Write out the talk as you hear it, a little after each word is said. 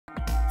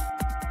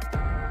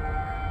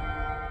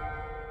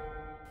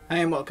Hi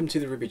and welcome to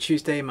the Ruby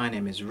Tuesday. My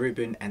name is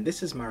Ruben and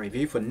this is my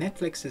review for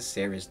Netflix's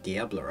series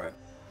Diablero.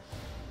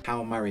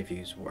 How my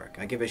reviews work.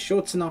 I give a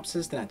short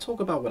synopsis, then I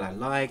talk about what I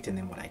liked and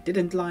then what I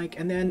didn't like,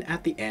 and then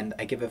at the end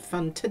I give a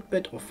fun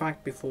tidbit or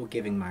fact before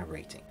giving my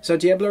rating. So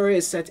Diablero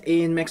is set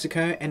in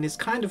Mexico and is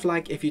kind of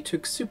like if you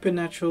took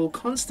Supernatural,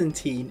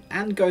 Constantine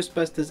and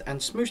Ghostbusters and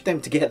smooshed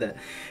them together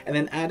and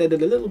then added a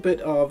little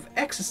bit of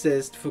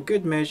Exorcist for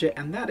good measure,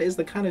 and that is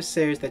the kind of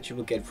series that you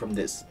will get from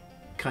this,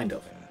 kind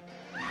of.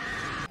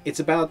 It's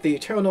about the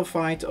eternal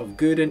fight of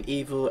good and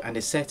evil and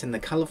is set in the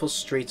colorful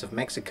streets of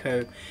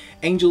Mexico.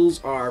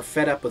 Angels are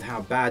fed up with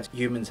how bad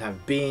humans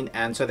have been,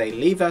 and so they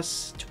leave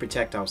us to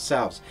protect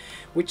ourselves,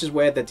 which is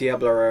where the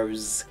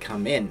Diableros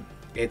come in.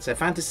 It's a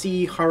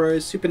fantasy,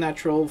 horror,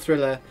 supernatural,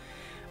 thriller.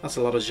 That's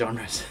a lot of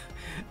genres.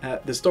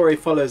 The story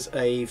follows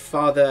a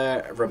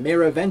Father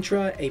Ramiro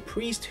Ventura, a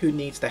priest who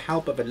needs the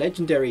help of a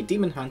legendary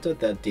demon hunter,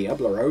 the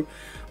Diablero,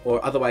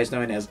 or otherwise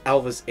known as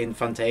Elvis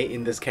Infante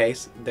in this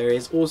case. There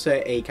is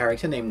also a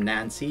character named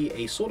Nancy,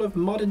 a sort of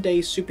modern day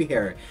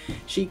superhero.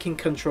 She can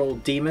control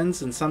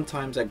demons and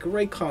sometimes at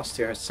great cost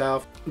to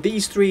herself.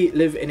 These three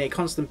live in a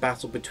constant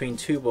battle between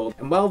two worlds,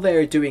 and while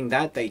they're doing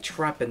that they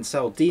trap and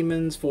sell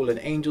demons, fallen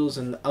angels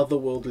and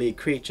otherworldly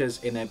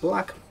creatures in a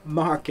black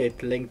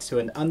market linked to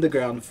an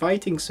underground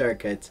fighting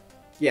circuit.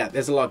 Yeah,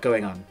 there's a lot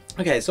going on.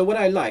 Okay, so what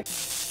I like.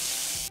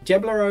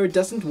 Diablero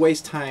doesn't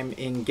waste time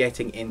in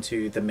getting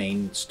into the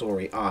main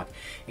story arc.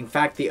 In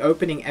fact, the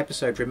opening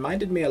episode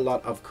reminded me a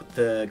lot of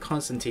the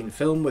Constantine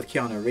film with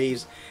Keanu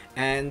Reeves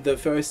and the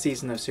first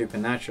season of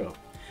Supernatural.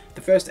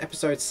 The first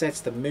episode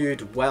sets the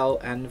mood well,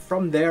 and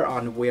from there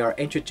on we are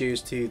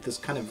introduced to this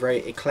kind of very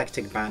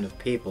eclectic band of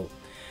people.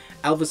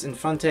 Elvis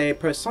Infante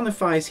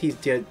personifies his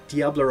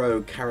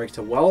Diablero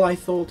character well, I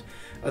thought,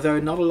 although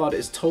not a lot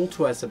is told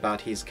to us about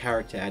his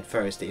character at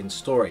first in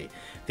story.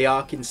 The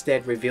arc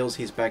instead reveals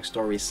his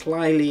backstory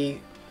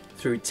slyly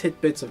through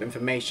tidbits of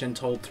information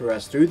told to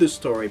us through the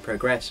story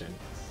progression.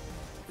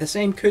 The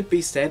same could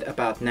be said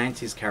about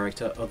Nancy's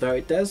character, although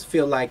it does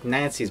feel like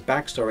Nancy's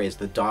backstory is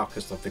the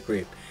darkest of the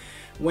group.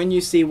 When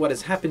you see what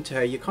has happened to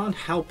her, you can't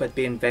help but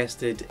be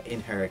invested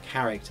in her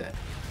character.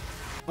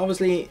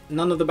 Obviously,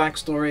 none of the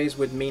backstories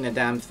would mean a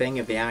damn thing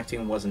if the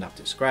acting wasn't up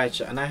to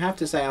scratch, and I have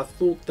to say I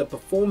thought the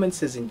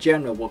performances in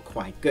general were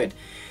quite good.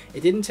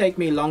 It didn't take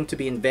me long to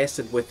be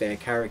invested with their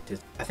characters.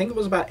 I think it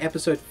was about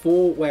episode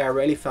 4 where I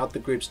really felt the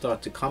group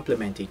start to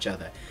complement each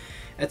other.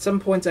 At some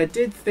points I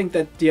did think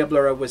that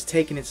Diablero was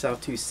taking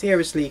itself too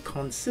seriously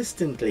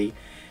consistently.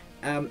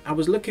 I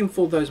was looking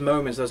for those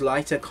moments, those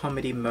lighter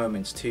comedy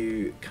moments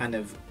to kind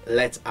of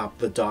let up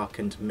the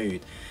darkened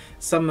mood.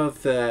 Some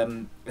of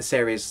the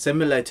series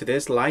similar to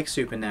this, like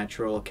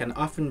Supernatural, can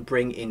often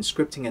bring in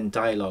scripting and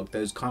dialogue,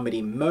 those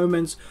comedy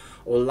moments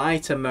or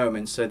lighter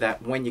moments, so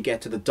that when you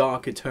get to the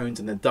darker tones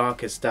and the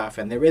darker stuff,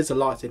 and there is a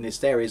lot in this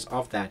series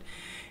of that,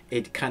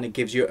 it kind of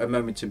gives you a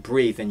moment to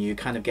breathe and you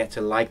kind of get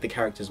to like the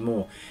characters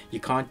more. You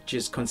can't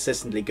just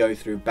consistently go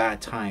through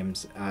bad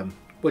times.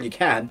 Well, you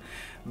can,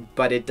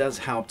 but it does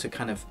help to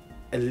kind of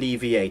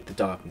alleviate the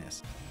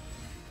darkness.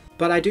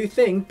 But I do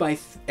think by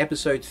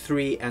episode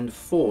 3 and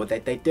 4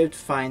 that they did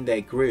find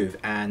their groove,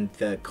 and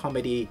the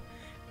comedy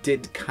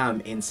did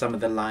come in some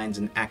of the lines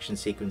and action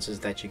sequences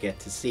that you get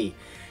to see.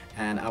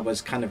 And I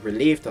was kind of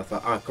relieved. I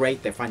thought, oh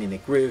great, they're finding their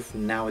groove,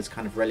 now it's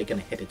kind of really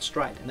going to hit its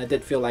stride. And I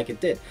did feel like it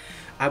did.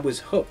 I was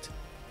hooked.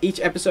 Each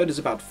episode is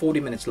about 40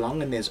 minutes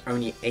long and there's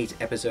only 8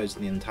 episodes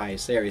in the entire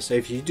series, so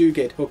if you do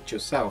get hooked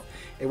yourself,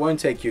 it won't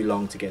take you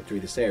long to get through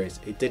the series.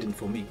 It didn't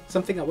for me.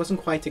 Something I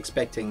wasn't quite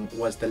expecting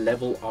was the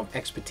level of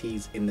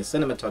expertise in the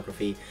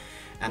cinematography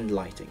and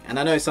lighting. And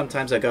I know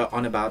sometimes I go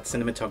on about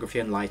cinematography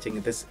and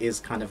lighting. This is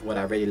kind of what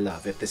I really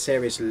love. If the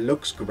series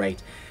looks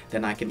great,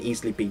 then I can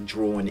easily be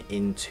drawn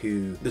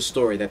into the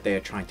story that they're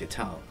trying to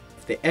tell.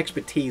 If the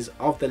expertise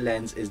of the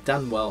lens is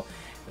done well,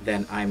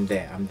 then I'm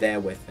there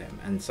with them.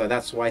 And so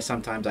that's why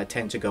sometimes I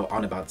tend to go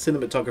on about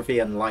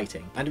cinematography and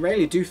lighting. And I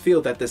really do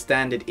feel that the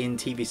standard in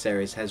TV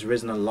series has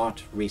risen a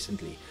lot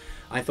recently.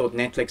 I thought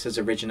Netflix's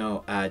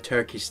original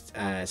Turkish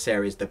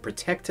series, The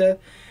Protector,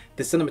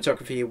 the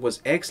cinematography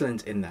was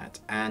excellent in that.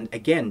 And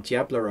again,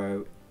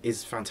 Diablero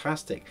is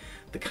fantastic.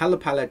 The color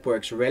palette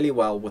works really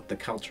well with the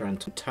culture and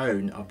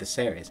tone of the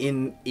series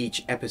in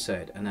each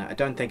episode, and I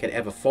don't think it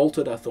ever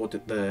faltered. I thought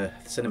that the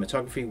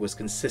cinematography was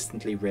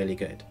consistently really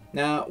good.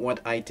 Now, what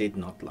I did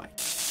not like.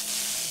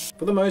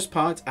 For the most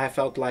part, I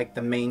felt like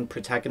the main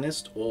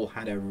protagonists all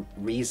had a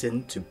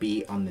reason to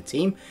be on the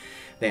team.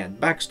 They had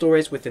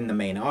backstories within the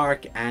main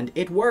arc, and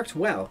it worked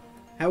well.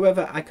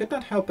 However, I could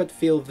not help but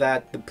feel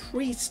that the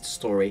priest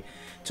story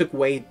took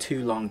way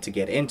too long to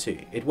get into.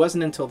 It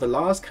wasn't until the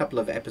last couple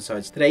of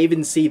episodes that I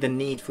even see the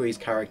need for his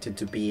character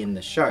to be in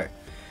the show.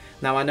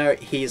 Now I know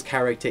his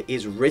character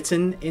is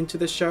written into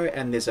the show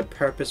and there's a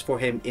purpose for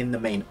him in the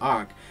main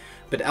arc,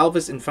 but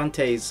Elvis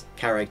Infante's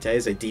character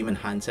is a demon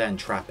hunter and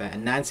trapper,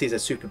 and Nancy is a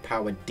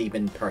superpowered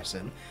demon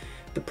person.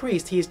 The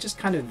priest, he is just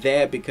kind of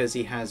there because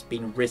he has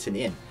been written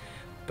in.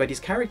 but his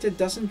character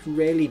doesn't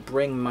really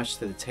bring much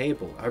to the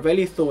table. I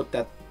really thought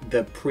that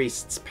the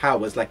priest's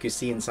powers, like you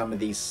see in some of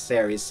these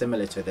series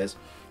similar to this,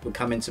 would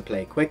come into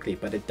play quickly,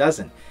 but it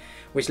doesn't.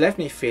 Which left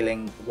me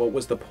feeling, what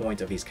was the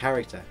point of his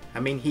character? I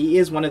mean, he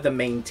is one of the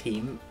main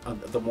team,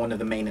 one of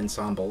the main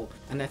ensemble,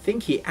 and I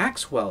think he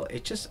acts well.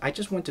 I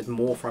just wanted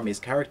more from his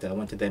character. I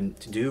wanted them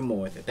to do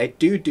more with it. They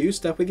do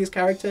stuff with his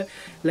character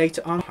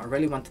later on. I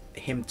really wanted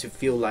him to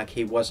feel like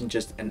he wasn't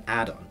just an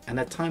add-on, and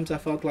at times I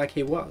felt like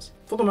he was.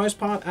 For the most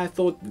part, I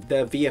thought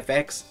the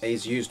VFX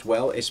is used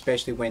well,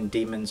 especially when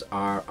demons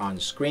are on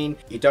screen.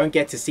 You don't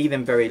get to see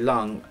them very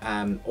long,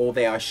 or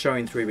they are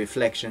shown through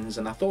reflections,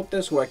 and I thought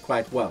this worked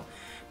quite well.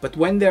 But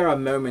when there are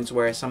moments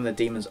where some of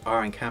the demons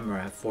are on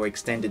camera for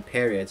extended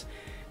periods,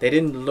 they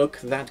didn't look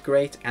that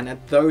great, and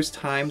at those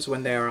times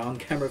when they are on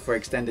camera for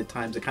extended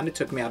times, it kind of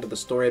took me out of the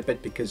story a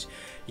bit because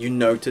you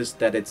noticed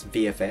that it's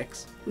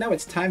VFX. Now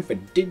it's time for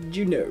Did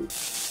You Know?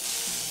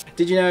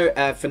 Did you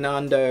know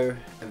Fernando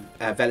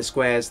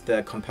Velasquez,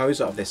 the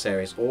composer of this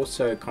series,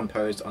 also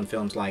composed on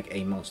films like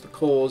A Monster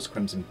Calls,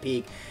 Crimson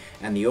Peak,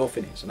 and The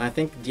Orphanage. And I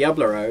think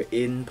Diablero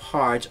in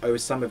part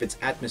owes some of its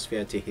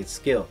atmosphere to his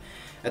skill.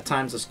 At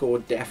times the score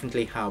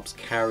definitely helps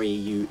carry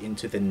you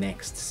into the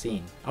next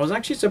scene. I was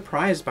actually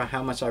surprised by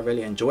how much I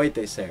really enjoyed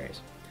this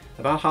series.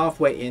 About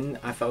halfway in,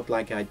 I felt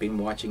like I'd been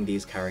watching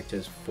these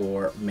characters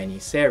for many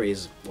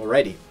series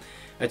already.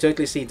 I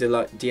totally see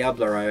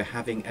Diablero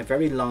having a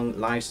very long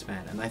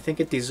lifespan, and I think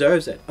it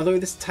deserves it. Although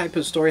this type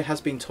of story has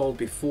been told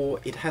before,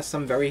 it has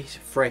some very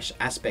fresh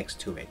aspects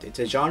to it. It's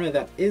a genre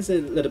that is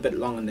a little bit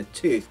long in the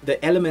tooth.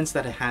 The elements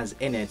that it has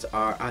in it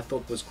I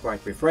thought was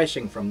quite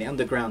refreshing, from the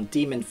underground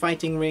demon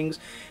fighting rings,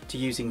 to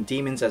using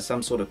demons as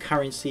some sort of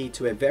currency,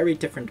 to a very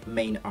different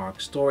main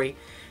arc story.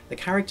 The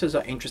characters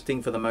are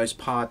interesting for the most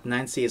part.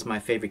 Nancy is my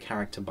favorite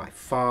character by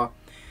far.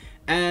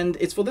 And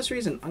it's for this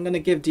reason I'm going to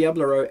give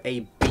Diablero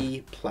a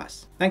B+.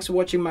 Thanks for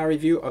watching my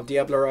review of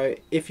Diablero.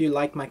 If you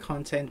like my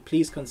content,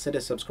 please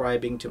consider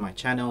subscribing to my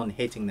channel and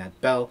hitting that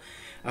bell.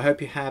 I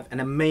hope you have an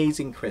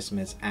amazing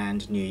Christmas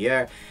and New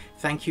Year.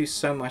 Thank you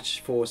so much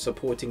for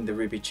supporting the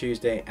Ruby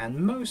Tuesday, and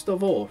most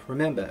of all,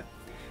 remember,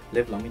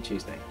 live long in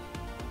Tuesday.